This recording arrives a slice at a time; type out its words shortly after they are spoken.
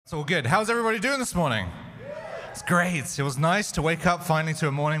It's all good. How's everybody doing this morning? It's great. It was nice to wake up finally to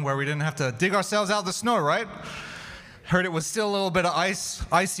a morning where we didn't have to dig ourselves out of the snow, right? Heard it was still a little bit of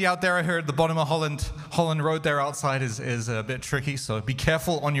icy out there. I heard the bottom of Holland Road there outside is a bit tricky, so be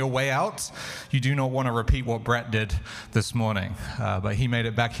careful on your way out. You do not want to repeat what Brett did this morning, but he made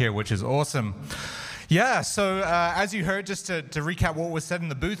it back here, which is awesome. Yeah, so as you heard, just to recap what was said in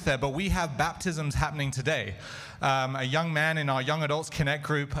the booth there, but we have baptisms happening today. A young man in our Young Adults Connect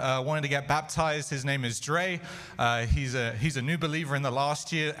group wanted to get baptized. His name is Dre. He's a new believer in the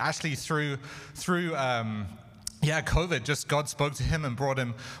last year, actually through COVID, just God spoke to him and brought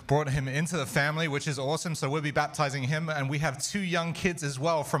him into the family, which is awesome. So we'll be baptizing him, and we have two young kids as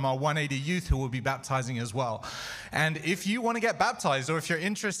well from our 180 youth who will be baptizing as well. And if you want to get baptized, or if you're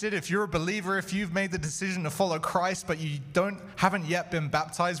interested, if you're a believer, if you've made the decision to follow Christ, but you haven't yet been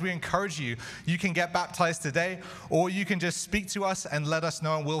baptized, we encourage you. You can get baptized today, or you can just speak to us and let us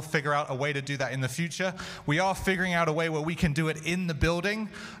know, and we'll figure out a way to do that in the future. We are figuring out a way where we can do it in the building,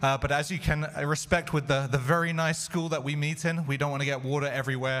 but as you can respect with the very nice school that we meet in, we don't want to get water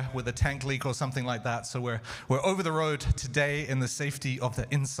everywhere with a tank leak or something like that. So we're over the road today in the safety of the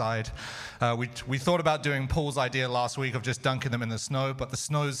inside. We thought about doing Paul's idea last week of just dunking them in the snow, but the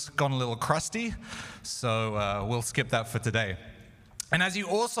snow's gone a little crusty, so we'll skip that for today. And as you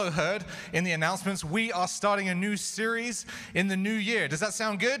also heard in the announcements, we are starting a new series in the new year. Does that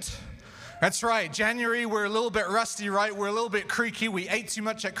sound good? That's right. January, we're a little bit rusty, right? We're a little bit creaky. We ate too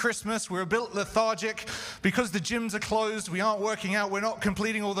much at Christmas. We're a bit lethargic because the gyms are closed. We aren't working out. We're not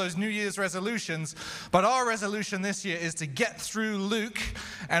completing all those New Year's resolutions. But our resolution this year is to get through Luke,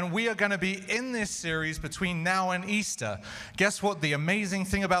 and we are going to be in this series between now and Easter. Guess what? The amazing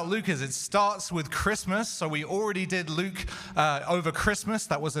thing about Luke is it starts with Christmas. So we already did Luke over Christmas.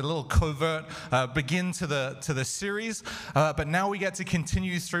 That was a little covert begin to the series. But now we get to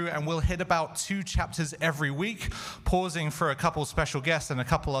continue through, and we'll hit about 2 chapters every week, pausing for a couple special guests and a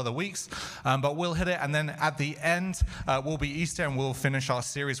couple other weeks, but we'll hit it, and then at the end will be Easter, and we'll finish our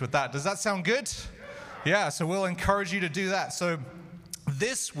series with that. Does that sound good? Yeah, so we'll encourage you to do that. So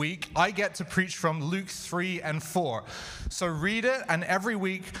this week, I get to preach from Luke 3 and 4. So read it, and every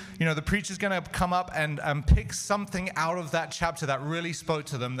week, the preacher's going to come up and pick something out of that chapter that really spoke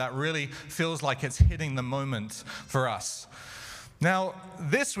to them, that really feels like it's hitting the moment for us. Now,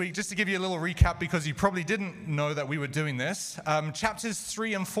 this week, just to give you a little recap, because you probably didn't know that we were doing this, chapters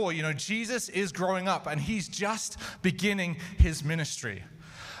 3 and 4, Jesus is growing up, and he's just beginning his ministry.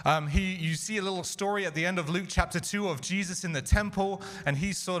 You see a little story at the end of Luke chapter 2 of Jesus in the temple, and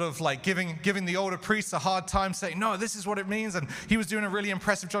he's sort of like giving the older priests a hard time, saying, no, this is what it means, and he was doing a really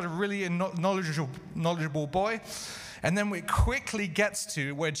impressive job, a really knowledgeable boy. And then it quickly gets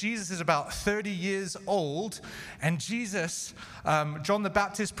to where Jesus is about 30 years old, and John the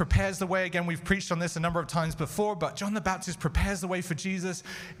Baptist prepares the way. Again, we've preached on this a number of times before, but John the Baptist prepares the way for Jesus.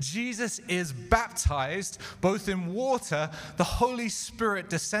 Jesus is baptized both in water. The Holy Spirit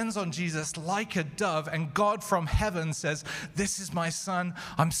descends on Jesus like a dove, and God from heaven says, this is my son.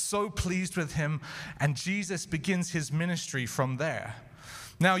 I'm so pleased with him. And Jesus begins his ministry from there.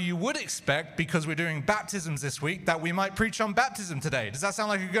 Now, you would expect, because we're doing baptisms this week, that we might preach on baptism today. Does that sound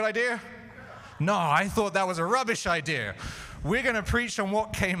like a good idea? No, I thought that was a rubbish idea. We're going to preach on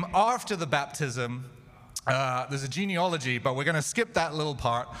what came after the baptism. There's a genealogy, but we're going to skip that little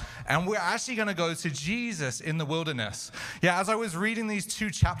part, and we're actually going to go to Jesus in the wilderness. Yeah, as I was reading these 2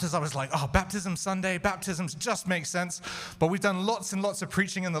 chapters, I was like, Baptism Sunday, baptisms just make sense, but we've done lots and lots of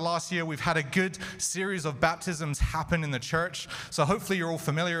preaching in the last year. We've had a good series of baptisms happen in the church, so hopefully you're all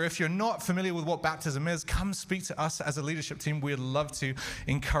familiar. If you're not familiar with what baptism is, come speak to us as a leadership team. We'd love to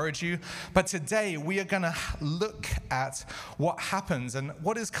encourage you. But today, we are going to look at what happens, and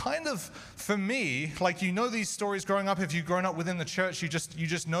what is kind of, for me, like you know these stories growing up. If you've grown up within the church, you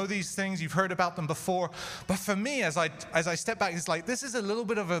just know these things. You've heard about them before. But for me, as I step back, it's like this is a little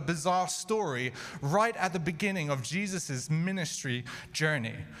bit of a bizarre story right at the beginning of Jesus' ministry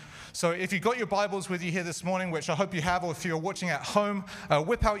journey. So if you've got your Bibles with you here this morning, which I hope you have, or if you're watching at home,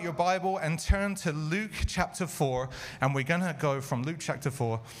 whip out your Bible and turn to Luke chapter 4. And we're going to go from Luke chapter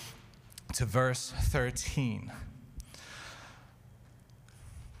 4 to verse 13.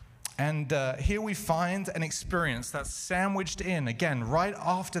 And here we find an experience that's sandwiched in, again, right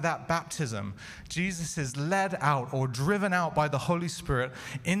after that baptism. Jesus is led out or driven out by the Holy Spirit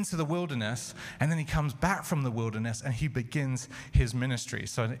into the wilderness, and then he comes back from the wilderness and he begins his ministry.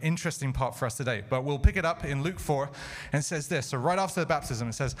 So an interesting part for us today. But we'll pick it up in Luke 4, and it says this. So right after the baptism,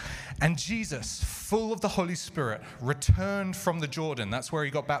 it says, "And Jesus, full of the Holy Spirit, returned from the Jordan," that's where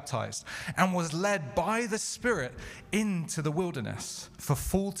he got baptized, "and was led by the Spirit into the wilderness for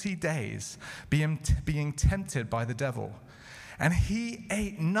 40 days, being tempted by the devil. And he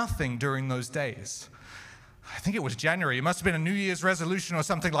ate nothing during those days." I think it was January. It must have been a New Year's resolution or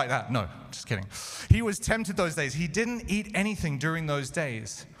something like that. No, just kidding. He was tempted those days. He didn't eat anything during those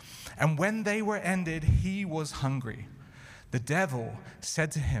days. And when they were ended, he was hungry. The devil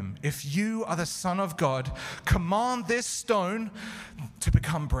said to him, "If you are the Son of God, command this stone to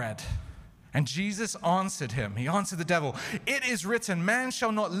become bread." And Jesus answered him. He answered the devil, "It is written, man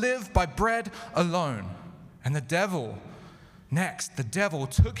shall not live by bread alone." And the devil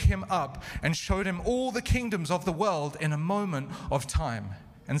took him up and showed him all the kingdoms of the world in a moment of time,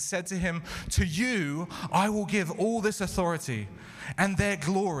 and said to him, "To you I will give all this authority and their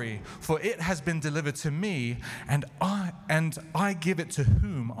glory, for it has been delivered to me, and I give it to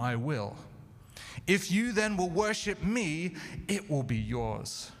whom I will. If you then will worship me, it will be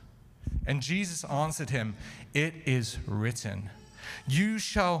yours." And Jesus answered him, "It is written, you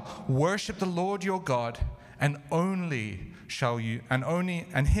shall worship the Lord your God, and him only shall you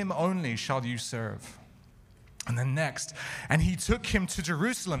serve." And then next, "And he took him to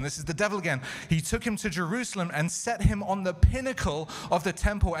Jerusalem." This is the devil again. "He took him to Jerusalem and set him on the pinnacle of the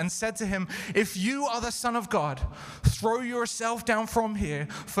temple and said to him, 'If you are the Son of God, throw yourself down from here,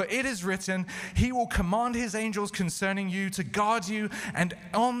 for it is written, he will command his angels concerning you to guard you, and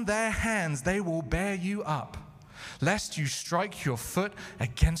on their hands they will bear you up, lest you strike your foot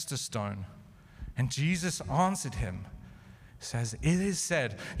against a stone.' And Jesus answered him, says, 'It is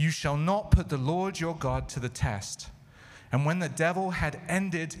said, you shall not put the Lord your God to the test.' And when the devil had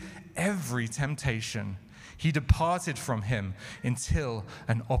ended every temptation, he departed from him until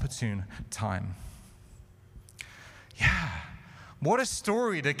an opportune time." Yeah, what a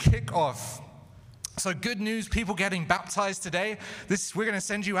story to kick off. So good news, people getting baptized today. We're going to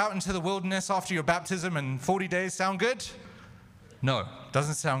send you out into the wilderness after your baptism in 40 days. Sound good? No,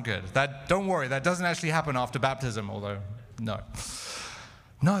 doesn't sound good. Don't worry, that doesn't actually happen after baptism, although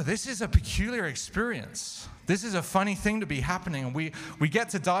No, this is a peculiar experience. This is a funny thing to be happening, and we get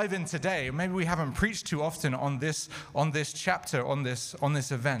to dive in today. Maybe we haven't preached too often on this chapter, on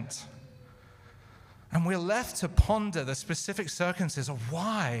this event. And we're left to ponder the specific circumstances of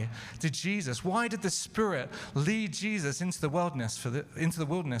why did the Spirit lead Jesus into the wilderness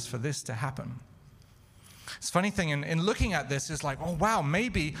for this to happen? It's a funny thing, in looking at this, is like, oh wow,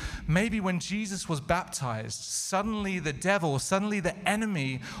 maybe when Jesus was baptized, suddenly the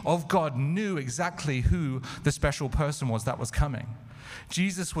enemy of God knew exactly who the special person was that was coming.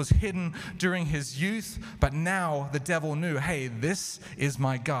 Jesus was hidden during his youth, but now the devil knew, hey, this is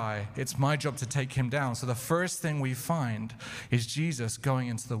my guy. It's my job to take him down. So the first thing we find is Jesus going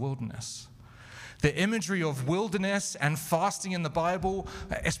into the wilderness. The imagery of wilderness and fasting in the Bible,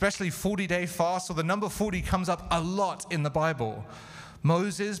 especially 40-day fast, so the number 40 comes up a lot in the Bible.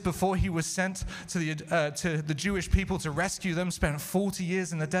 Moses, before he was sent to the Jewish people to rescue them, spent 40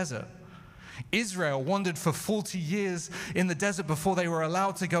 years in the desert. Israel wandered for 40 years in the desert before they were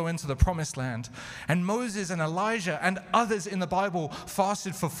allowed to go into the promised land. And Moses and Elijah and others in the Bible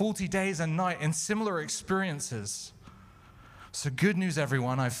fasted for 40 days and nights in similar experiences. So good news,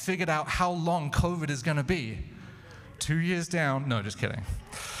 everyone. I've figured out how long COVID is going to be. 2 years down. No, just kidding.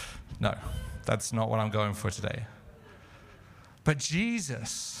 No, that's not what I'm going for today. But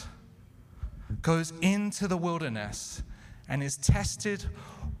Jesus goes into the wilderness and is tested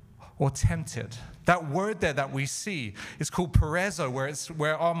or tempted. That word there that we see is called perezo,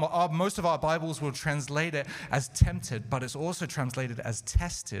 where most of our Bibles will translate it as tempted, but it's also translated as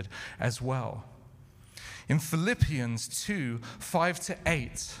tested as well. In Philippians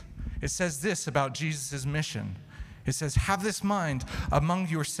 2:5-8, it says this about Jesus' mission. It says, "Have this mind among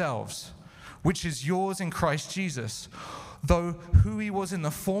yourselves, which is yours in Christ Jesus, though who he was in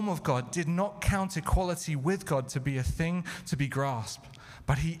the form of God did not count equality with God to be a thing to be grasped,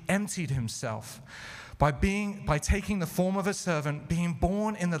 but he emptied himself by taking the form of a servant, being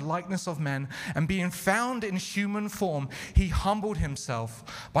born in the likeness of men, and being found in human form, he humbled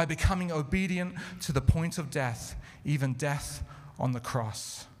himself by becoming obedient to the point of death, even death on the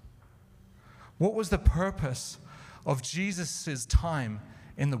cross." What was the purpose of Jesus' time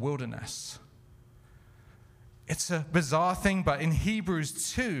in the wilderness? It's a bizarre thing, but in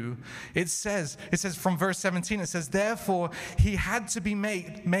Hebrews 2, it says from verse 17, it says, therefore, he had to be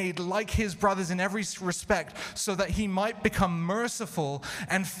made like his brothers in every respect, so that he might become merciful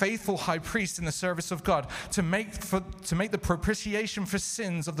and faithful high priest in the service of God, to make the propitiation for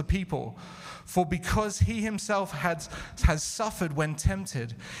sins of the people. For because he himself has suffered when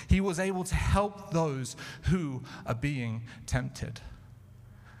tempted, he was able to help those who are being tempted.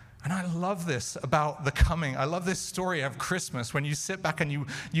 And I love this about the coming. I love this story of Christmas when you sit back and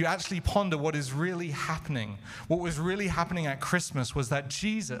you actually ponder what is really happening. What was really happening at Christmas was that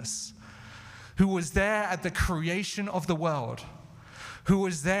Jesus, who was there at the creation of the world, who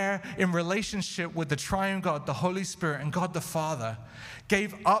was there in relationship with the triune God, the Holy Spirit, and God the Father,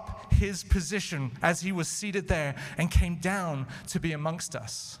 gave up his position as he was seated there and came down to be amongst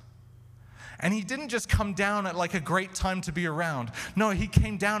us. And he didn't just come down at like a great time to be around. No, he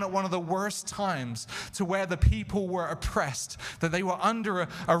came down at one of the worst times, to where the people were oppressed, that they were under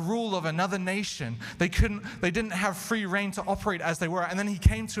a rule of another nation. They didn't have free reign to operate as they were. And then he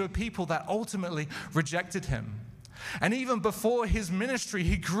came to a people that ultimately rejected him. And even before his ministry,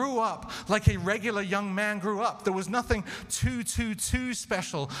 he grew up like a regular young man grew up. There was nothing too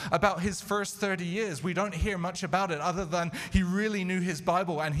special about his first 30 years. We don't hear much about it other than he really knew his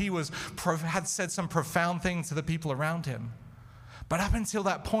Bible and he had said some profound things to the people around him. But up until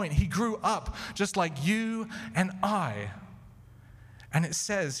that point, he grew up just like you and I. And it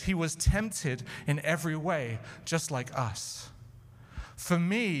says he was tempted in every way, just like us. For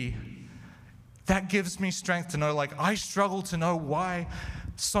me, that gives me strength to know, like, I struggle to know why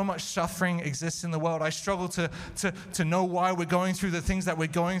so much suffering exists in the world. I struggle to know why we're going through the things that we're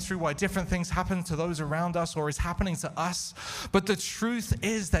going through, why different things happen to those around us or is happening to us. But the truth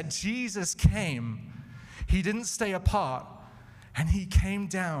is that Jesus came. He didn't stay apart, and he came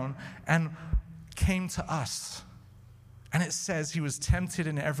down and came to us. And it says he was tempted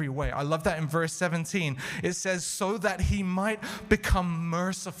in every way. I love that in verse 17. It says, so that he might become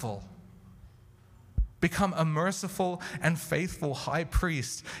merciful. Become a merciful and faithful high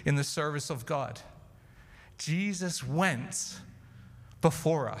priest in the service of God. Jesus went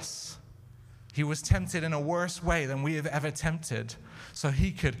before us. He was tempted in a worse way than we have ever tempted, so he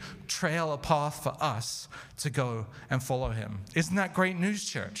could trail a path for us to go and follow him. Isn't that great news,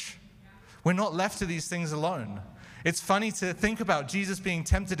 church? We're not left to these things alone. It's funny to think about Jesus being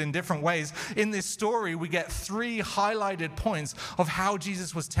tempted in different ways. In this story, we get 3 highlighted points of how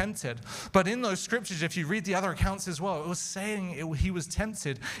Jesus was tempted. But in those scriptures, if you read the other accounts as well, it was saying he was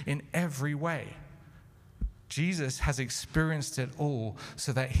tempted in every way. Jesus has experienced it all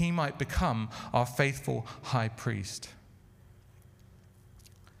so that he might become our faithful high priest.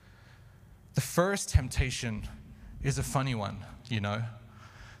 The first temptation is a funny one, you know.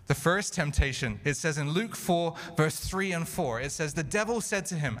 The first temptation, it says in Luke 4, verse 3 and 4, it says, the devil said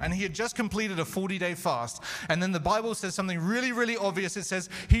to him, and he had just completed a 40-day fast, and then the Bible says something really, really obvious. It says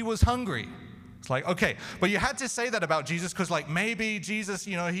he was hungry. It's like, okay, but you had to say that about Jesus because, like, maybe Jesus,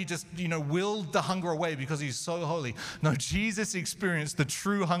 he just, willed the hunger away because he's so holy. No, Jesus experienced the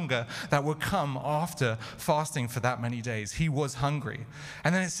true hunger that would come after fasting for that many days. He was hungry.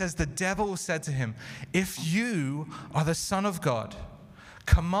 And then it says, the devil said to him, if you are the Son of God,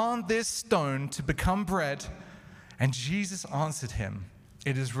 command this stone to become bread. And Jesus answered him,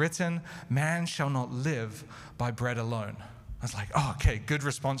 it is written, man shall not live by bread alone. I was like, oh, okay, good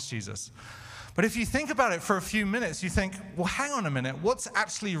response, Jesus. But if you think about it for a few minutes, you think, well, hang on a minute, what's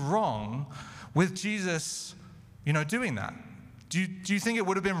actually wrong with Jesus, doing that? Do you think it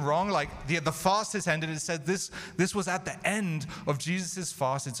would have been wrong? Like the fast has ended. It said this was at the end of Jesus'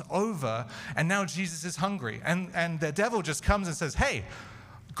 fast. It's over, and now Jesus is hungry. And the devil just comes and says, hey,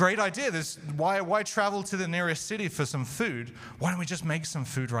 great idea. Why travel to the nearest city for some food? Why don't we just make some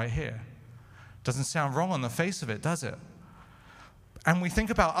food right here? Doesn't sound wrong on the face of it, does it? And we think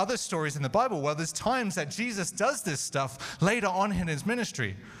about other stories in the Bible. Well, there's times that Jesus does this stuff later on in his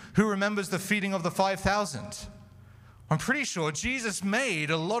ministry. Who remembers the feeding of the 5,000? I'm pretty sure Jesus made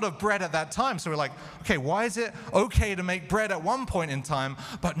a lot of bread at that time. So we're like, okay, why is it okay to make bread at one point in time,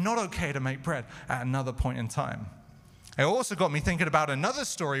 but not okay to make bread at another point in time? It also got me thinking about another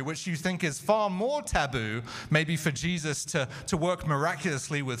story which you think is far more taboo, maybe for Jesus to work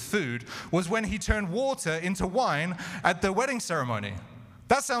miraculously with food, was when he turned water into wine at the wedding ceremony.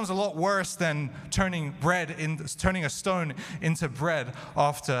 That sounds a lot worse than turning a stone into bread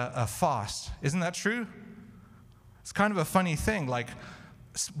after a fast. Isn't that true? It's kind of a funny thing. Like,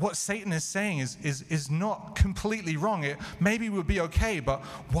 what Satan is saying is not completely wrong. It maybe would be okay, but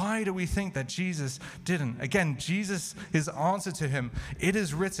why do we think that Jesus didn't? Again, Jesus, his answer to him, it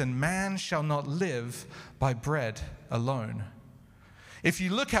is written, man shall not live by bread alone. If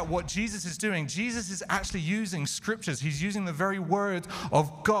you look at what Jesus is doing, Jesus is actually using scriptures. He's using the very word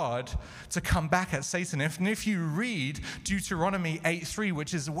of God to come back at Satan. And if you read Deuteronomy 8:3,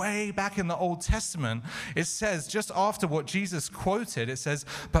 which is way back in the Old Testament, it says, just after what Jesus quoted, it says,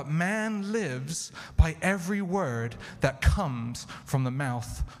 but man lives by every word that comes from the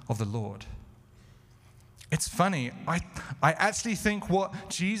mouth of the Lord. It's funny. I actually think what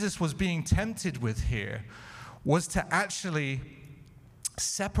Jesus was being tempted with here was to actually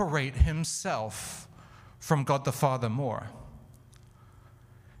separate himself from God the Father more.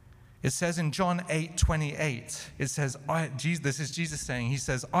 It says in John 8:28, it says, this is Jesus saying, he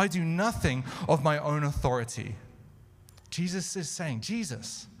says, I do nothing of my own authority. Jesus is saying,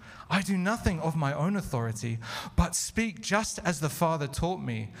 I do nothing of my own authority, but speak just as the Father taught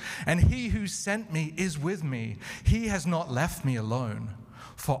me. And he who sent me is with me. He has not left me alone,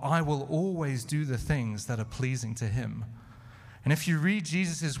 for I will always do the things that are pleasing to him. And if you read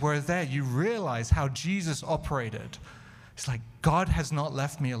Jesus' word there, you realize how Jesus operated. It's like, God has not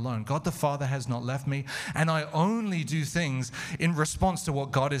left me alone. God the Father has not left me. And I only do things in response to what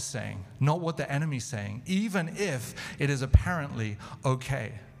God is saying, not what the enemy's saying, even if it is apparently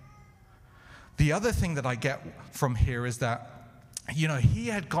okay. The other thing that I get from here is that, he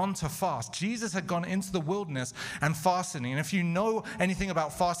had gone to fast. Jesus had gone into the wilderness and fasting. And if you know anything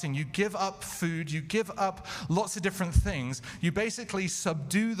about fasting, you give up food, you give up lots of different things. You basically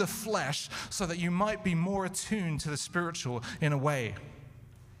subdue the flesh so that you might be more attuned to the spiritual in a way.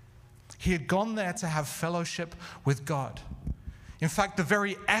 He had gone there to have fellowship with God. In fact, the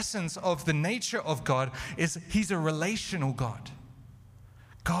very essence of the nature of God is he's a relational God.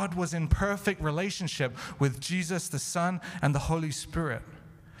 God was in perfect relationship with Jesus, the Son, and the Holy Spirit.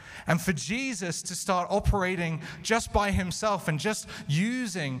 And for Jesus to start operating just by himself and just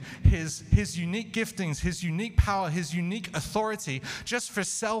using his unique giftings, his unique power, his unique authority, just for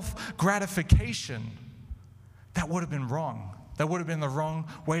self-gratification, that would have been wrong. That would have been the wrong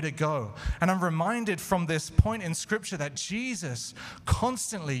way to go. And I'm reminded from this point in Scripture that Jesus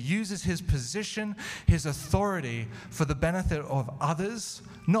constantly uses his position, his authority for the benefit of others,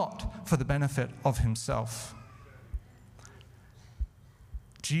 not for the benefit of himself.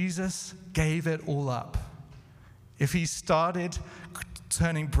 Jesus gave it all up. If he started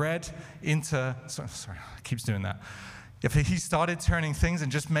turning bread into, sorry, I keep doing that. If he started turning things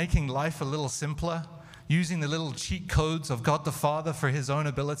and just making life a little simpler, using the little cheat codes of God the Father for his own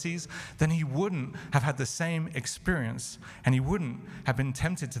abilities, then he wouldn't have had the same experience, and he wouldn't have been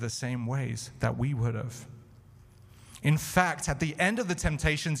tempted to the same ways that we would have. In fact, at the end of the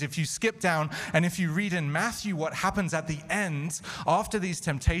temptations, if you skip down and if you read in Matthew what happens at the end after these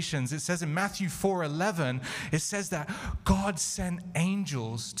temptations, it says in Matthew 4:11, it says that God sent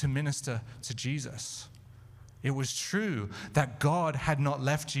angels to minister to Jesus. It was true that God had not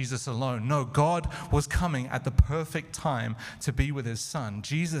left Jesus alone. No, God was coming at the perfect time to be with his Son.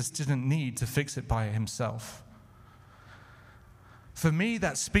 Jesus didn't need to fix it by himself. For me,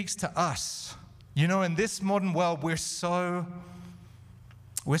 that speaks to us. In this modern world, we're so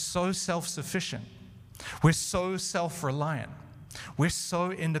self-sufficient. We're so self-reliant. We're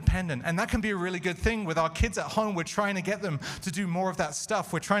so independent. And that can be a really good thing with our kids at home. We're trying to get them to do more of that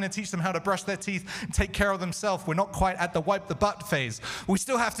stuff. We're trying to teach them how to brush their teeth and take care of themselves. We're not quite at the wipe the butt phase. We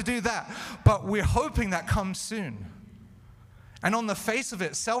still have to do that. But we're hoping that comes soon. And on the face of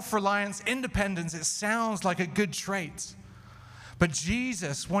it, self-reliance, independence, it sounds like a good trait. But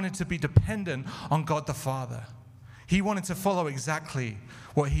Jesus wanted to be dependent on God the Father. He wanted to follow exactly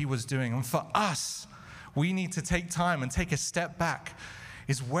what he was doing. And for us, we need to take time and take a step back.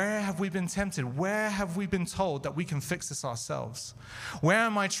 Is where have we been tempted? Where have we been told that we can fix this ourselves? Where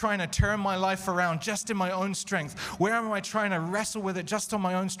am I trying to turn my life around just in my own strength? Where am I trying to wrestle with it just on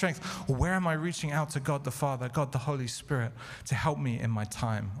my own strength? Or where am I reaching out to God the Father, God the Holy Spirit, to help me in my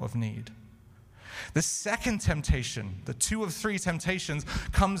time of need? The second temptation, the 2 of 3 temptations,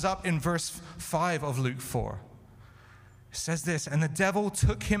 comes up in verse 5 of Luke 4. It says this, and the devil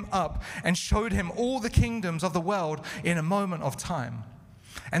took him up and showed him all the kingdoms of the world in a moment of time,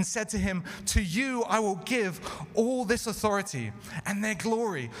 and said to him, to you I will give all this authority and their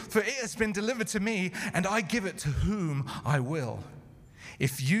glory, for it has been delivered to me, and I give it to whom I will.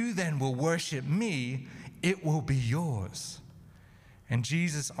 If you then will worship me, it will be yours. And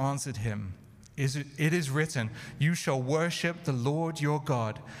Jesus answered him, it is written, you shall worship the Lord your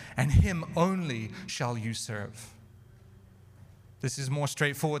God, and him only shall you serve. This is more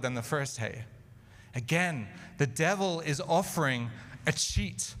straightforward than the first hey. Again, the devil is offering a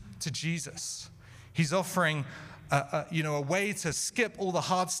cheat to Jesus. He's offering a way to skip all the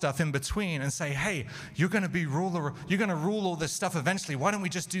hard stuff in between and say, hey, you're going to be ruler, you're going to rule all this stuff eventually. Why don't we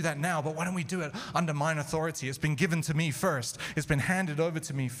just do that now? But why don't we do it under mine authority? It's been given to me first. It's been handed over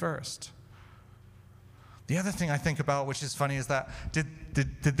to me first. The other thing I think about, which is funny, is that did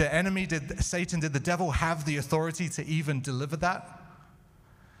the enemy, did Satan, did the devil have the authority to even deliver that?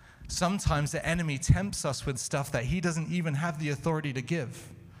 Sometimes the enemy tempts us with stuff that he doesn't even have the authority to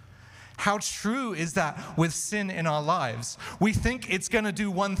give. How true is that with sin in our lives? We think it's going to do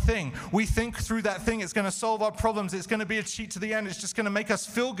one thing. We think through that thing it's going to solve our problems. It's going to be a cheat to the end. It's just going to make us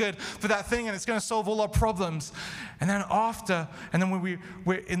feel good for that thing, and it's going to solve all our problems. And then when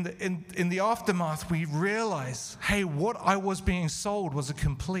we're in the aftermath, we realize, hey, what I was being sold was a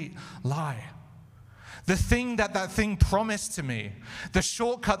complete lie. The thing that thing promised to me, the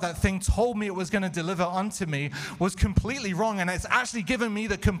shortcut that thing told me it was going to deliver unto me was completely wrong, and it's actually given me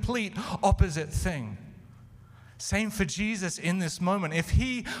the complete opposite thing. Same for Jesus in this moment. If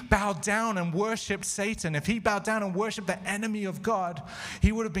he bowed down and worshiped Satan, if he bowed down and worshiped the enemy of God,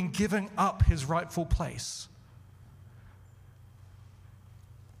 he would have been giving up his rightful place.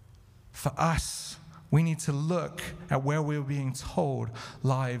 For us, we need to look at where we're being told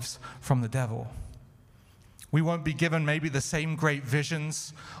lies from the devil. We won't be given maybe the same great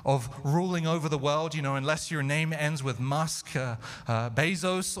visions of ruling over the world, unless your name ends with Musk,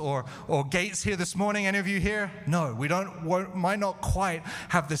 Bezos, or Gates here this morning. Any of you here? No, we might not quite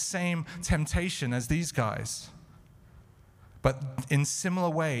have the same temptation as these guys. But in similar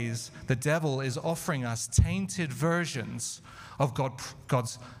ways, the devil is offering us tainted versions of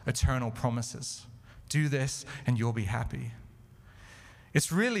God's eternal promises. Do this and you'll be happy. It's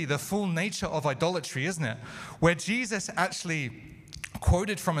really the full nature of idolatry, isn't it? Where Jesus actually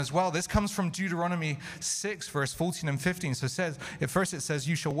quoted from as well. This comes from Deuteronomy 6, verse 14 and 15. So it says,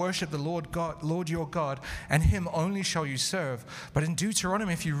 you shall worship the Lord your God, and him only shall you serve. But in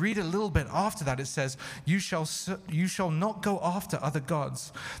Deuteronomy, if you read a little bit after that, it says, you shall not go after other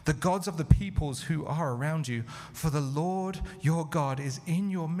gods, the gods of the peoples who are around you. For the Lord your God is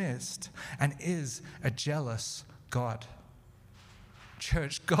in your midst and is a jealous God.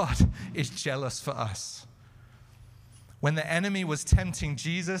 Church, God is jealous for us. When the enemy was tempting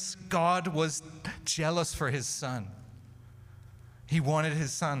Jesus, God was jealous for his son. He wanted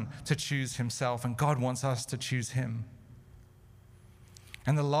his son to choose himself, and God wants us to choose him.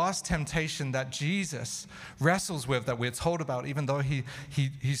 And the last temptation that Jesus wrestles with, that we're told about, even though he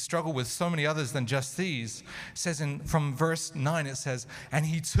struggled with so many others than just these, says from verse 9, it says, and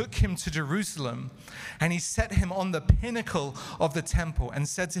he took him to Jerusalem, and he set him on the pinnacle of the temple, and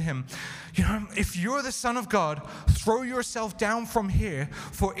said to him, if you're the Son of God, throw yourself down from here,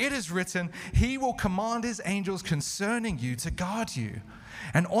 for it is written, he will command his angels concerning you to guard you.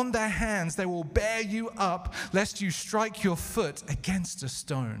 And on their hands they will bear you up, lest you strike your foot against a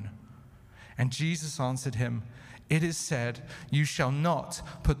stone. And Jesus answered him, it is said, you shall not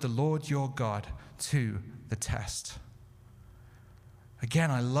put the Lord your God to the test.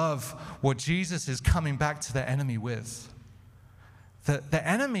 Again, I love what Jesus is coming back to the enemy with. The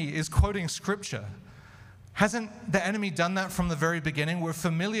enemy is quoting scripture. Hasn't the enemy done that from the very beginning? We're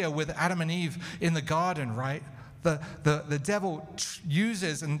familiar with Adam and Eve in the garden, right? The devil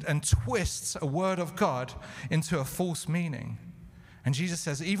uses and twists a word of God into a false meaning. And Jesus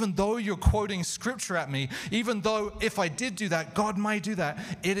says, even though you're quoting scripture at me, even though if I did do that, God might do that,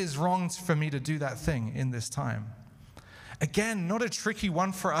 it is wrong for me to do that thing in this time. Again, not a tricky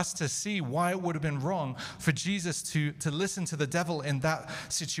one for us to see why it would have been wrong for Jesus to listen to the devil in that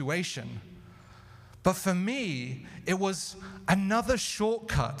situation. But for me, it was another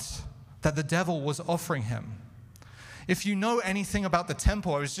shortcut that the devil was offering him. If you know anything about the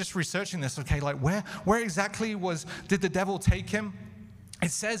temple, I was just researching this, okay, like where exactly did the devil take him?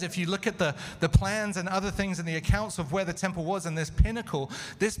 It says, if you look at the plans and other things in the accounts of where the temple was and this pinnacle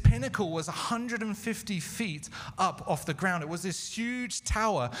was 150 feet up off the ground. It was this huge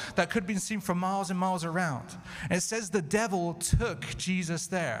tower that could be seen for miles and miles around. And it says the devil took Jesus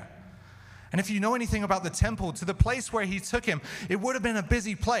there. And if you know anything about the temple, to the place where he took him, it would have been a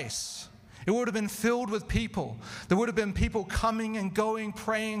busy place. It would have been filled with people. There would have been people coming and going,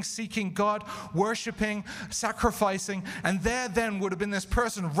 praying, seeking God, worshiping, sacrificing. And there then would have been this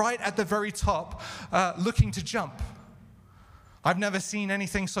person right at the very top looking to jump. I've never seen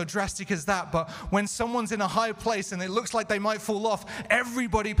anything so drastic as that. But when someone's in a high place and it looks like they might fall off,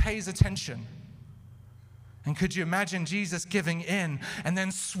 everybody pays attention. And could you imagine Jesus giving in and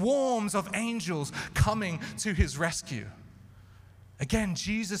then swarms of angels coming to his rescue? Again,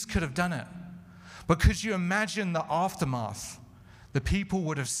 Jesus could have done it. But could you imagine the aftermath? The people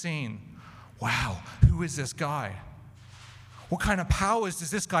would have seen, wow, who is this guy? What kind of powers does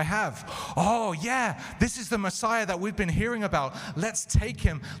this guy have? Oh, yeah, this is the Messiah that we've been hearing about. Let's take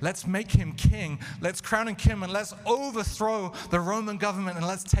him. Let's make him king. Let's crown him king, and let's overthrow the Roman government, and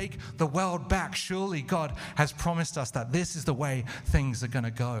let's take the world back. Surely God has promised us that this is the way things are going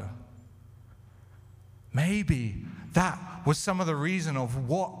to go. Maybe that was some of the reason of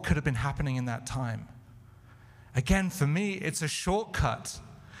what could have been happening in that time. Again, for me, it's a shortcut.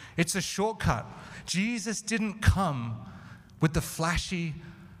 It's a shortcut. Jesus didn't come with the flashy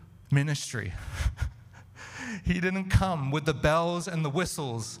ministry. He didn't come with the bells and the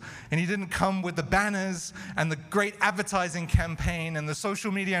whistles, and he didn't come with the banners and the great advertising campaign and the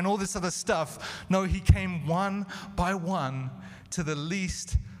social media and all this other stuff. No, he came one by one to the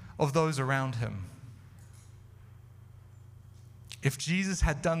least of those around him. If Jesus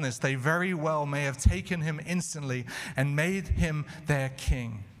had done this, they very well may have taken him instantly and made him their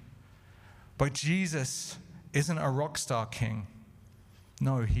king. But Jesus isn't a rock star king.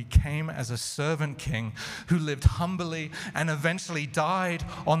 No, he came as a servant king who lived humbly and eventually died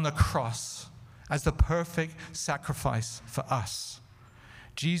on the cross as the perfect sacrifice for us.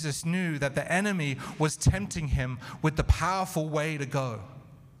 Jesus knew that the enemy was tempting him with the powerful way to go,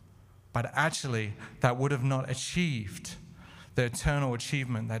 but actually that would have not achieved the eternal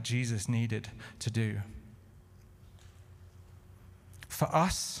achievement that Jesus needed to do. For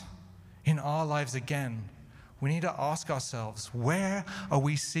us, in our lives again, we need to ask ourselves, where are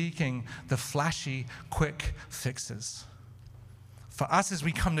we seeking the flashy, quick fixes? For us, as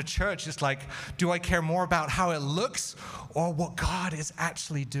we come to church, it's like, do I care more about how it looks or what God is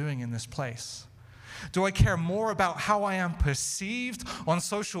actually doing in this place? Do I care more about how I am perceived on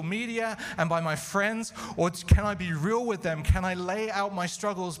social media and by my friends, or can I be real with them? Can I lay out my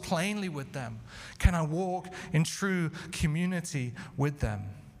struggles plainly with them? Can I walk in true community with them?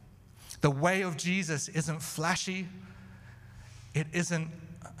 The way of Jesus isn't flashy. It isn't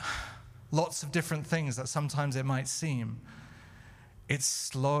lots of different things that sometimes it might seem. It's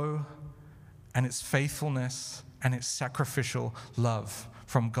slow, and it's faithfulness, and it's sacrificial love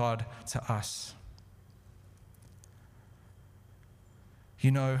from God to us. You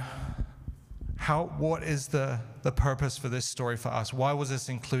know, what is the purpose for this story for us? Why was this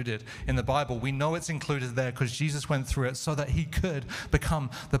included in the Bible? We know it's included there because Jesus went through it so that he could become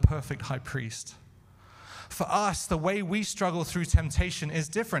the perfect high priest. For us, the way we struggle through temptation is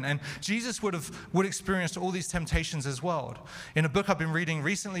different, and Jesus would experience all these temptations as well. In a book I've been reading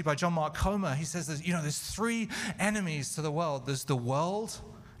recently by John Mark Comer, he says there's three enemies to the world. There's the world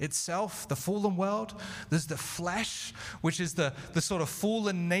itself, the fallen world. There's the flesh, which is the sort of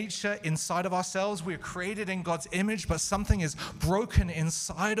fallen nature inside of ourselves. We're created in God's image, but something is broken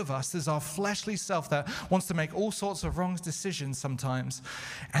inside of us. There's our fleshly self that wants to make all sorts of wrong decisions sometimes.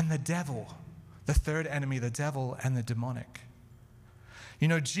 And the devil, the third enemy, the devil and the demonic. You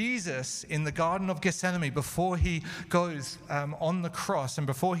know, Jesus in the Garden of Gethsemane, before he goes on the cross and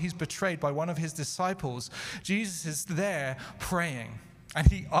before he's betrayed by one of his disciples, Jesus is there praying. And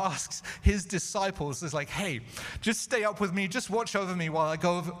he asks his disciples, is like, hey, just stay up with me, just watch over me while I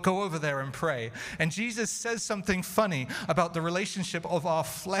go over there and pray. And Jesus says something funny about the relationship of our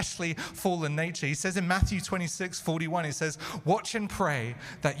fleshly fallen nature. He says in Matthew 26:41, he says, watch and pray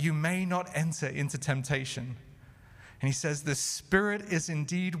that you may not enter into temptation. And he says, the spirit is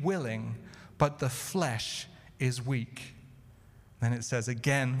indeed willing, but the flesh is weak. Then it says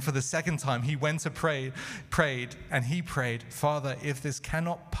again, for the second time, he went to prayed, and he prayed, Father, if this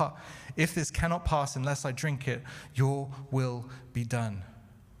cannot pass unless I drink it, your will be done.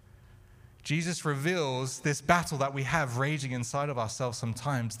 Jesus reveals this battle that we have raging inside of ourselves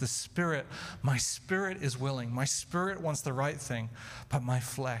sometimes. The spirit, my spirit is willing. My spirit wants the right thing, but my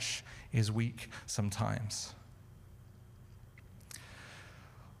flesh is weak sometimes.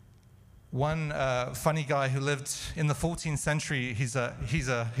 One funny guy who lived in the 14th century, he's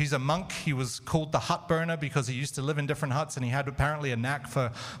a monk. He was called the hut burner because he used to live in different huts and he had apparently a knack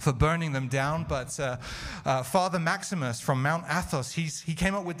for burning them down. But Father Maximus from Mount Athos, he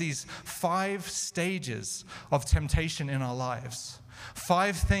came up with these 5 stages of temptation in our lives.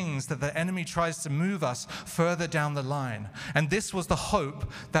 5 things that the enemy tries to move us further down the line. And this was the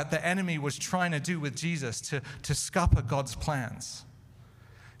hope that the enemy was trying to do with Jesus, to scupper God's plans.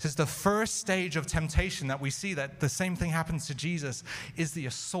 This is the first stage of temptation that we see, that the same thing happens to Jesus, is the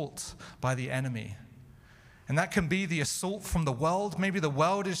assault by the enemy. And that can be the assault from the world. Maybe the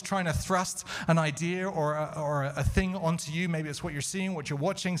world is trying to thrust an idea or a thing onto you. Maybe it's what you're seeing, what you're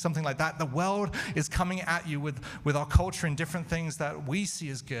watching, something like that. The world is coming at you with our culture and different things that we see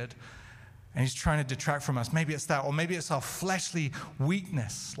as good. And he's trying to detract from us. Maybe it's that, or maybe it's our fleshly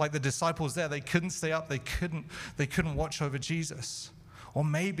weakness. Like the disciples there, they couldn't stay up. They couldn't watch over Jesus. Or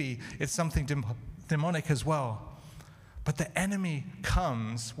maybe it's something demonic as well. But the enemy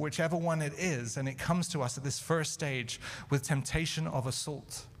comes, whichever one it is, and it comes to us at this first stage with temptation of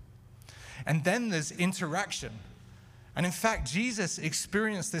assault. And then there's interaction. And in fact, Jesus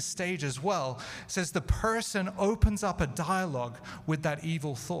experienced this stage as well. It says the person opens up a dialogue with that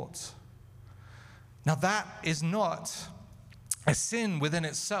evil thought. Now that is not a sin within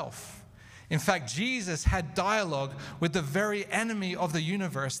itself. In fact, Jesus had dialogue with the very enemy of the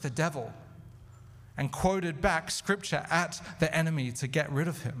universe, the devil, and quoted back scripture at the enemy to get rid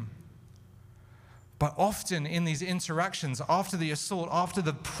of him. But often in these interactions, after the assault, after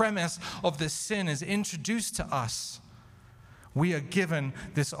the premise of this sin is introduced to us, we are given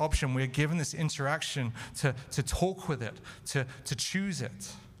this option, we are given this interaction to talk with it, to choose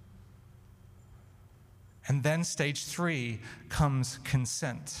it. And then stage 3 comes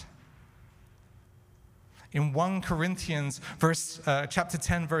consent. In 1 Corinthians chapter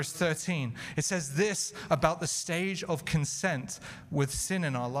 10, verse 13, it says this about the stage of consent with sin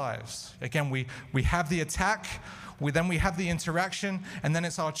in our lives. Again, we have the attack, then we have the interaction, and then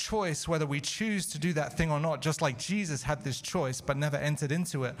it's our choice whether we choose to do that thing or not, just like Jesus had this choice but never entered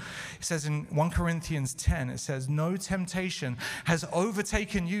into it. It says in 1 Corinthians 10, it says, "No temptation has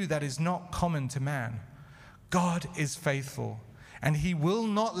overtaken you that is not common to man. God is faithful, and he will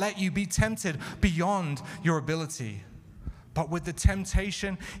not let you be tempted beyond your ability. But with the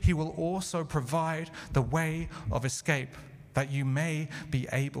temptation, he will also provide the way of escape, that you may be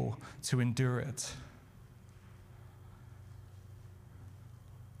able to endure it."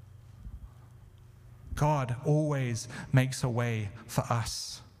 God always makes a way for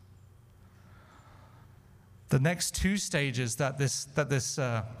us. The next 2 stages that this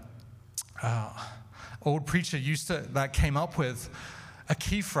old preacher that came up with are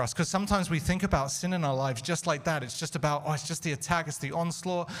key for us, because sometimes we think about sin in our lives just like that. It's just about, it's just the attack, it's the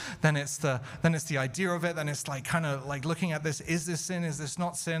onslaught, then it's the idea of it, then it's like kind of like looking at this, is this sin, is this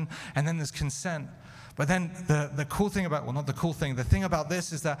not sin? And then there's consent. But then the cool thing about, well, not the cool thing, the thing about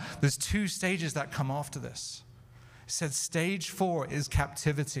this is that there's 2 stages that come after this. It said stage 4 is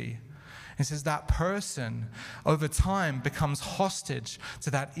captivity. It says that person over time becomes hostage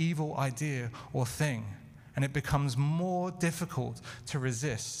to that evil idea or thing, and it becomes more difficult to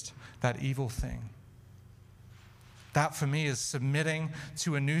resist that evil thing. That for me is submitting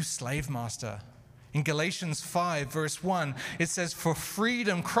to a new slave master. In Galatians 5, verse 1, it says, "For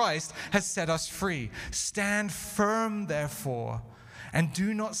freedom Christ has set us free. Stand firm, therefore, and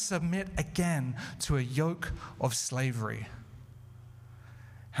do not submit again to a yoke of slavery."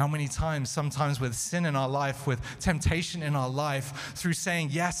 How many times, sometimes with sin in our life, with temptation in our life, through saying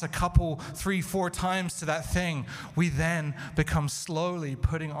yes a couple, 3, 4 times to that thing, we then become slowly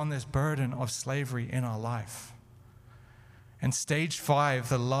putting on this burden of slavery in our life. And stage 5,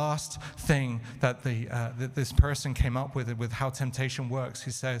 the last thing that this person came up with how temptation works,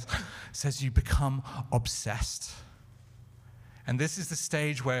 he says you become obsessed. And this is the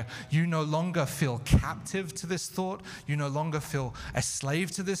stage where you no longer feel captive to this thought. You no longer feel a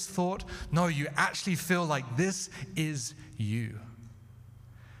slave to this thought. No, you actually feel like this is you.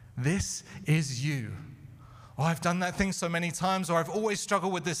 This is you. Oh, I've done that thing so many times, or I've always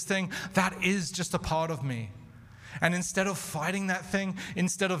struggled with this thing. That is just a part of me. And instead of fighting that thing,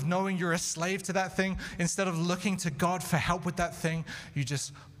 instead of knowing you're a slave to that thing, instead of looking to God for help with that thing, you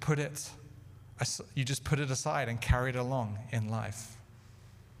just put it aside and carry it along in life.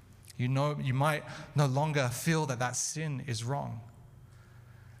 You might no longer feel that sin is wrong.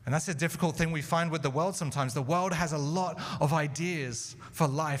 And that's a difficult thing we find with the world sometimes. The world has a lot of ideas for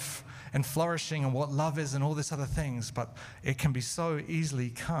life and flourishing and what love is and all these other things, but it can be so easily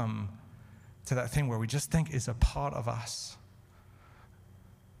come to that thing where we just think is a part of us.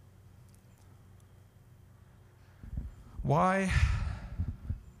 Why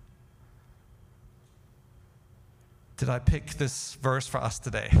did I pick this verse for us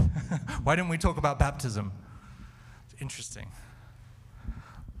today? Why didn't we talk about baptism? It's interesting.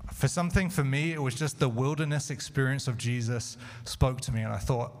 For me, it was just the wilderness experience of Jesus spoke to me, and I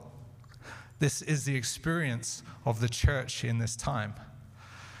thought, this is the experience of the church in this time.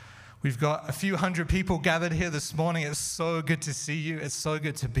 We've got a few hundred people gathered here this morning. It's so good to see you. It's so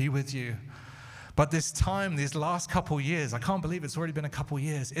good to be with you. But this time, these last couple years, I can't believe it's already been a couple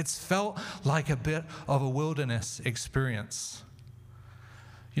years, it's felt like a bit of a wilderness experience.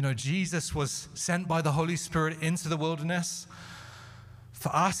 You know, Jesus was sent by the Holy Spirit into the wilderness. For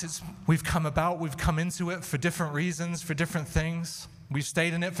us, we've come into it for different reasons, for different things. We've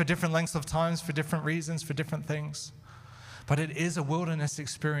stayed in it for different lengths of times, for different reasons, for different things. But it is a wilderness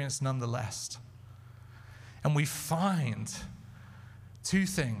experience nonetheless. And we find two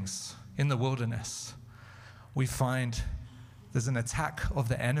things in the wilderness. We find there's an attack of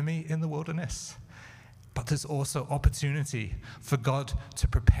the enemy in the wilderness, but there's also opportunity for God to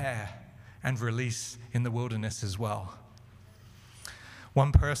prepare and release in the wilderness as well.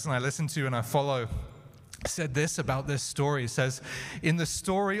 One person I listen to and I follow said this about this story. It says, in the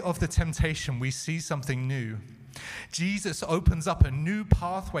story of the temptation, we see something new. Jesus opens up a new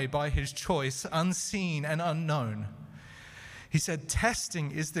pathway by his choice, unseen and unknown. He said,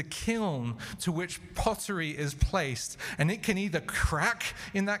 testing is the kiln to which pottery is placed, and it can either crack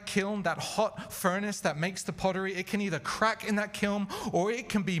in that kiln, that hot furnace that makes the pottery, it can either crack in that kiln, or it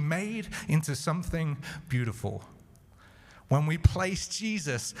can be made into something beautiful. When we place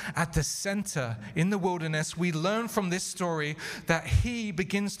Jesus at the center in the wilderness, we learn from this story that he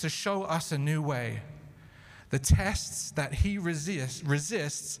begins to show us a new way. The tests that he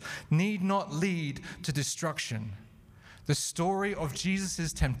resists need not lead to destruction. The story of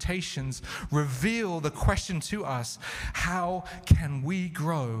Jesus' temptations reveal the question to us, how can we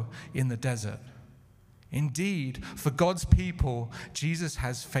grow in the desert? Indeed, for God's people, Jesus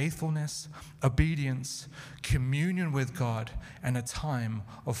has faithfulness, obedience, communion with God, and a time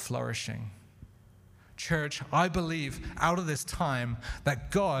of flourishing. Church, I believe out of this time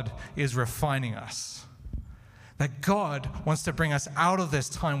that God is refining us. That God wants to bring us out of this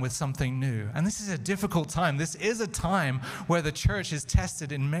time with something new. And this is a difficult time. This is a time where the church is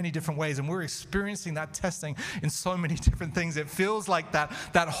tested in many different ways, and we're experiencing that testing in so many different things. It feels like that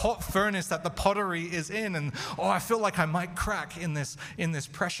hot furnace that the pottery is in, and I feel like I might crack in this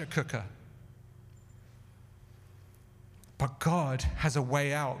pressure cooker. But God has a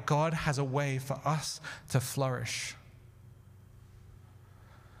way out. God has a way for us to flourish.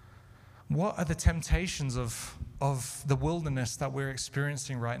 What are the temptations of the wilderness that we're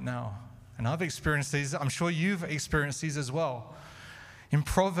experiencing right now? And I've experienced these. I'm sure you've experienced these as well. In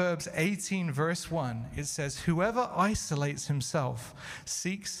Proverbs 18, verse 1, it says, whoever isolates himself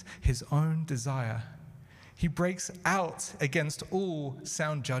seeks his own desire. He breaks out against all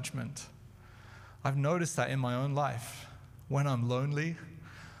sound judgment. I've noticed that in my own life. When I'm lonely,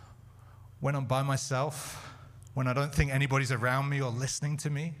 when I'm by myself, when I don't think anybody's around me or listening to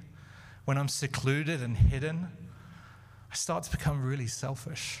me, when I'm secluded and hidden, I start to become really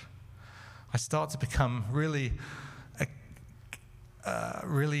selfish. I start to become really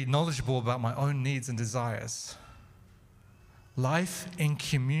knowledgeable about my own needs and desires. Life in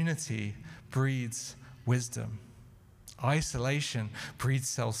community breeds wisdom. Isolation breeds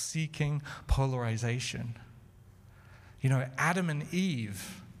self-seeking, polarization. You know, Adam and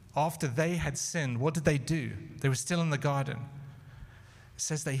Eve, after they had sinned, what did they do? They were still in the garden. It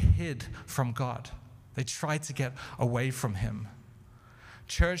says they hid from God. They tried to get away from him.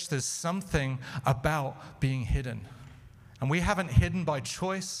 Church, there's something about being hidden. And we haven't hidden by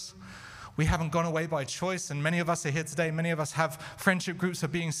choice. We haven't gone away by choice. And many of us are here today. Many of us have friendship groups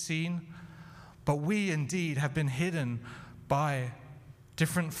of being seen. But we indeed have been hidden by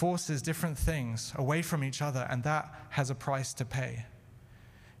different forces, different things, away from each other. And that has a price to pay.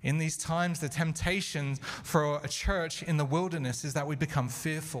 In these times, the temptation for a church in the wilderness is that we become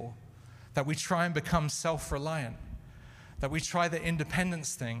fearful, that we try and become self-reliant, that we try the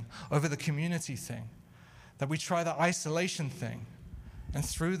independence thing over the community thing, that we try the isolation thing, and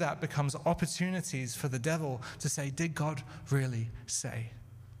through that becomes opportunities for the devil to say, did God really say?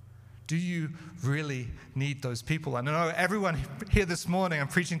 Do you really need those people? I know everyone here this morning, I'm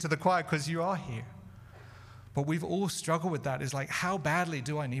preaching to the choir because you are here. But we've all struggled with that. Is like, how badly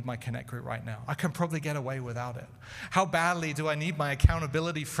do I need my Connect group right now? I can probably get away without it. How badly do I need my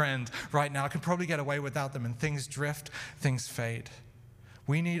accountability friend right now? I can probably get away without them. And things drift, things fade.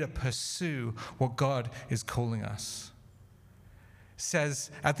 We need to pursue what God is calling us. It says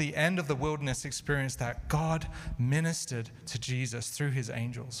at the end of the wilderness experience that God ministered to Jesus through his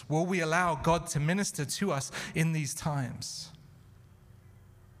angels. Will we allow God to minister to us in these times?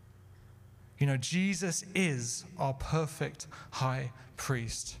 You know, Jesus is our perfect high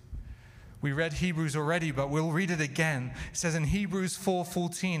priest. We read Hebrews already, but we'll read it again. It says in Hebrews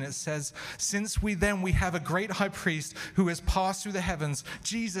 4:14, it says, since we have a great high priest who has passed through the heavens,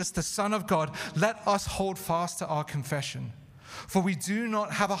 Jesus, the Son of God, let us hold fast to our confession. For we do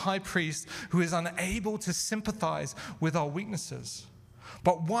not have a high priest who is unable to sympathize with our weaknesses,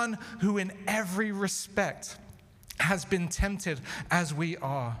 but one who in every respect has been tempted as we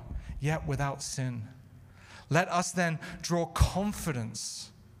are, yet without sin. Let us then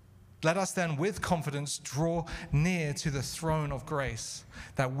with confidence draw near to the throne of grace,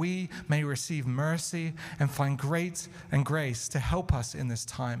 that we may receive mercy and find grace to help us in this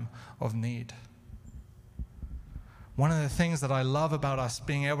time of need. One of the things that I love about us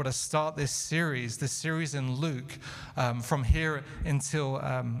being able to start this series in Luke, from here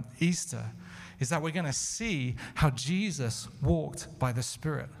until Easter, is that we're going to see how Jesus walked by the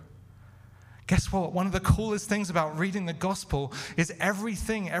Spirit. Guess what? One of the coolest things about reading the gospel is every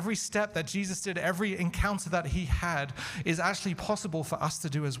step that Jesus did, every encounter that he had is actually possible for us to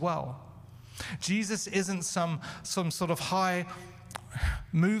do as well. Jesus isn't some sort of high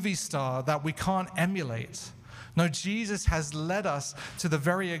movie star that we can't emulate. No, Jesus has led us to the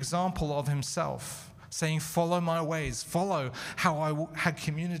very example of himself, saying, follow my ways, follow how I had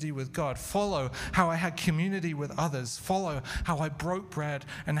community with God, follow how I had community with others, follow how I broke bread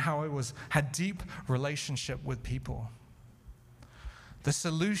and how I had deep relationship with people. The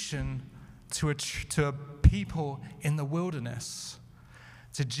solution to a people in the wilderness,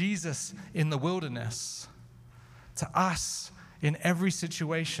 to Jesus in the wilderness, to us in every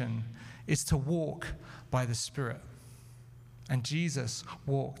situation, is to walk by the Spirit. And Jesus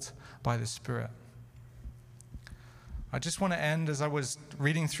walked by the Spirit. I just want to end, as I was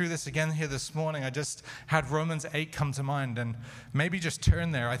reading through this again here this morning, I just had Romans 8 come to mind, and maybe just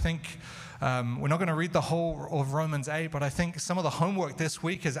turn there. I think we're not going to read the whole of Romans 8, but I think some of the homework this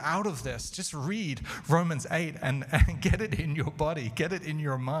week is out of this. Just read Romans 8 and get it in your body, get it in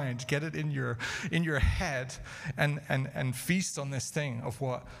your mind, get it in your head, and feast on this thing of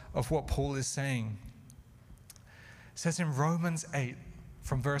what Paul is saying. It says in Romans 8,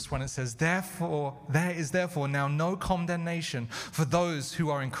 from verse 1, it says, there is therefore now no condemnation for those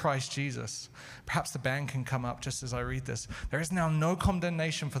who are in Christ Jesus. Perhaps the band can come up just as I read this. There is now no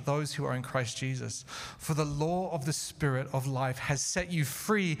condemnation for those who are in Christ Jesus. For the law of the Spirit of life has set you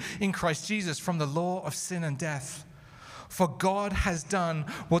free in Christ Jesus from the law of sin and death. For God has done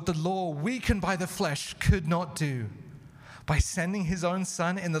what the law, weakened by the flesh, could not do. By sending his own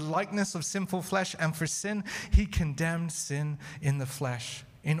Son in the likeness of sinful flesh, and for sin, he condemned sin in the flesh,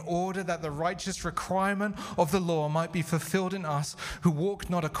 in order that the righteous requirement of the law might be fulfilled in us, who walk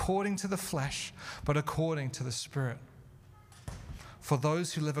not according to the flesh, but according to the Spirit. For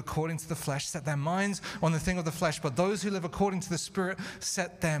those who live according to the flesh set their minds on the thing of the flesh, but those who live according to the Spirit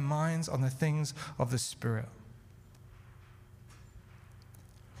set their minds on the things of the Spirit.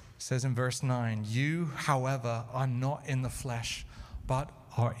 It says in verse 9, you, however, are not in the flesh, but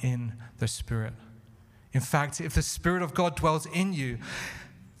are in the Spirit. In fact, if the Spirit of God dwells in you,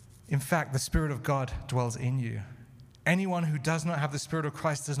 the Spirit of God dwells in you. Anyone who does not have the Spirit of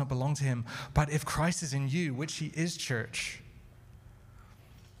Christ does not belong to him. But if Christ is in you, which he is, church,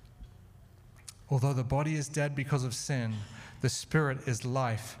 although the body is dead because of sin, the Spirit is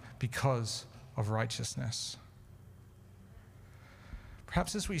life because of righteousness.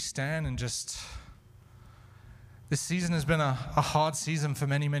 Perhaps as we stand and this season has been a hard season for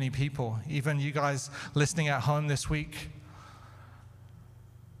many, many people. Even you guys listening at home this week.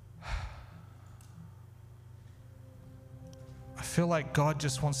 I feel like God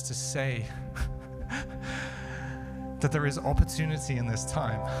just wants to say that there is opportunity in this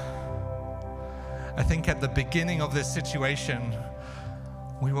time. I think at the beginning of this situation,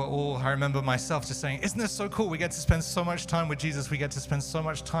 we were all, I remember myself just saying, isn't this so cool? We get to spend so much time with Jesus. We get to spend so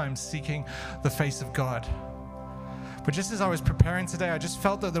much time seeking the face of God. But just as I was preparing today, I just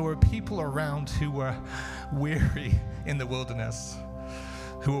felt that there were people around who were weary in the wilderness,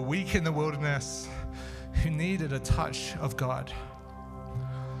 who were weak in the wilderness, who needed a touch of God.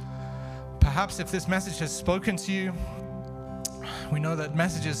 Perhaps if this message has spoken to you, we know that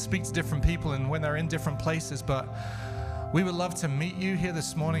messages speak to different people and when they're in different places, but we would love to meet you here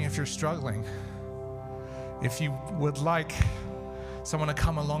this morning if you're struggling. If you would like someone to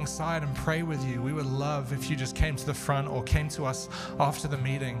come alongside and pray with you, we would love if you just came to the front or came to us after the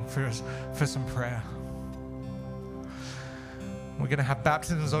meeting for some prayer. We're going to have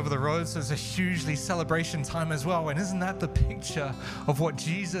baptisms over the road, so it's a hugely celebration time as well. And isn't that the picture of what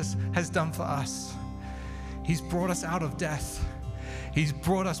Jesus has done for us? He's brought us out of death. He's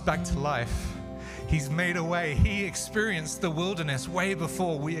brought us back to life. He's made a way. He experienced the wilderness way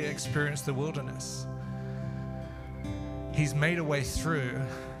before we experienced the wilderness. He's made a way through.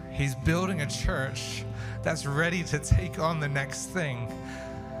 He's building a church that's ready to take on the next thing,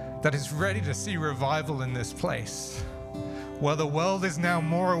 that is ready to see revival in this place. Well, the world is now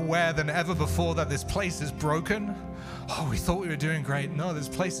more aware than ever before that this place is broken. Oh, we thought we were doing great. No, this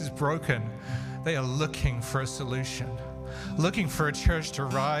place is broken. They are looking for a solution, looking for a church to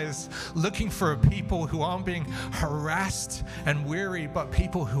rise, looking for a people who aren't being harassed and weary, but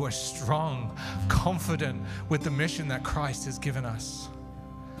people who are strong, confident with the mission that Christ has given us.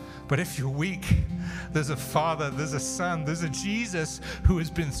 But if you're weak, there's a Father, there's a Son, there's a Jesus who has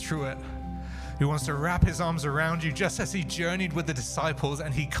been through it, who wants to wrap his arms around you just as he journeyed with the disciples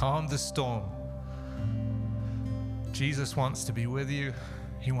and he calmed the storm. Jesus wants to be with you.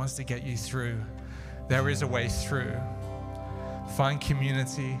 He wants to get you through. There is a way through. Find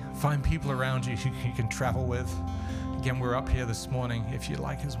community, find people around you who you can travel with. Again, we're up here this morning if you'd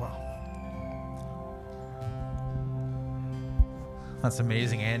like as well. That's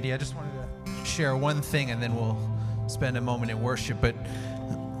amazing, Andy. I just wanted to share one thing and then we'll spend a moment in worship. But,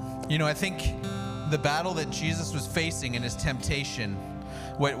 you know, I think the battle that Jesus was facing in his temptation,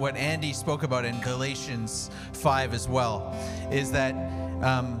 what Andy spoke about in Galatians 5 as well, is that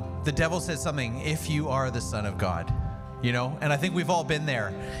the devil says something, if you are the Son of God, you know? And I think we've all been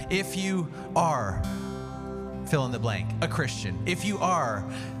there. If you are, fill in the blank, a Christian, if you are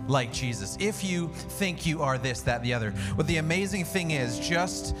like Jesus, if you think you are this, that, the other. But the amazing thing is,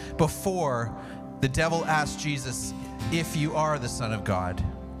 just before the devil asked Jesus, if you are the Son of God,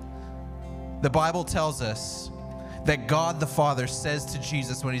 the Bible tells us that God the Father says to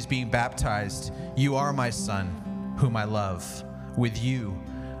Jesus when he's being baptized, you are my Son, whom I love. With you,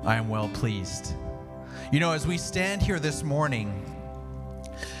 I am well pleased. You know, as we stand here this morning,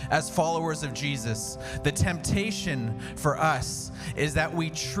 as followers of Jesus, the temptation for us is that we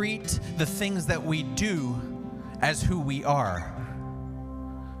treat the things that we do as who we are.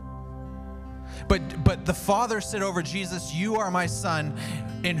 But the Father said over Jesus, you are my Son,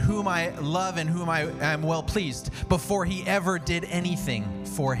 in whom I love and whom I am well pleased, before he ever did anything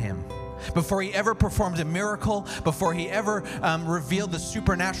for him. Before he ever performed a miracle, before he ever revealed the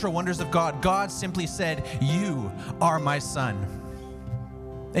supernatural wonders of God, God simply said, you are my Son.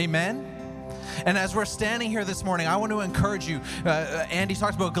 Amen? And as we're standing here this morning, I want to encourage you. Andy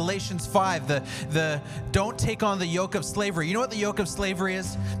talked about Galatians 5, the don't take on the yoke of slavery. You know what the yoke of slavery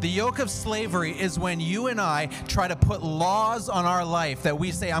is? The yoke of slavery is when you and I try to put laws on our life that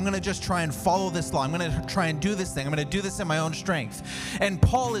we say, I'm going to just try and follow this law. I'm going to try and do this thing. I'm going to do this in my own strength. And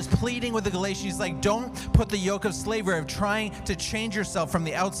Paul is pleading with the Galatians. He's like, don't put the yoke of slavery of trying to change yourself from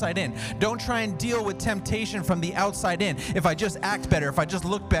the outside in. Don't try and deal with temptation from the outside in. If I just act better, if I just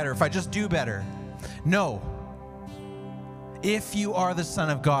look better, if I just do better. No. If you are the Son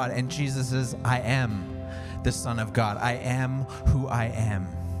of God, and Jesus says, I am the Son of God. I am who I am.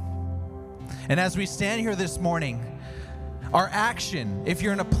 And as we stand here this morning, our action, if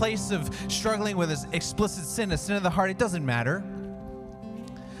you're in a place of struggling with this explicit sin, a sin of the heart, it doesn't matter.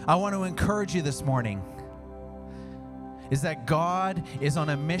 I want to encourage you this morning is that God is on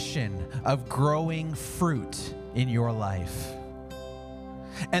a mission of growing fruit in your life.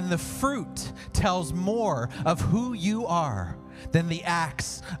 And the fruit tells more of who you are than the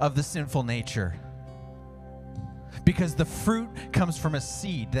acts of the sinful nature. Because the fruit comes from a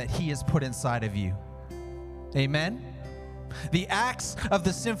seed that he has put inside of you. Amen? The acts of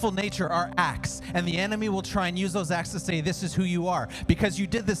the sinful nature are acts, and the enemy will try and use those acts to say, this is who you are. Because you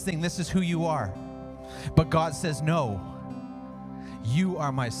did this thing, this is who you are. But God says, no. You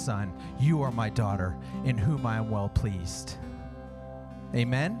are my son. You are my daughter, in whom I am well pleased.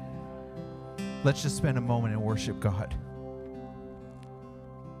 Amen? Let's just spend a moment and worship God.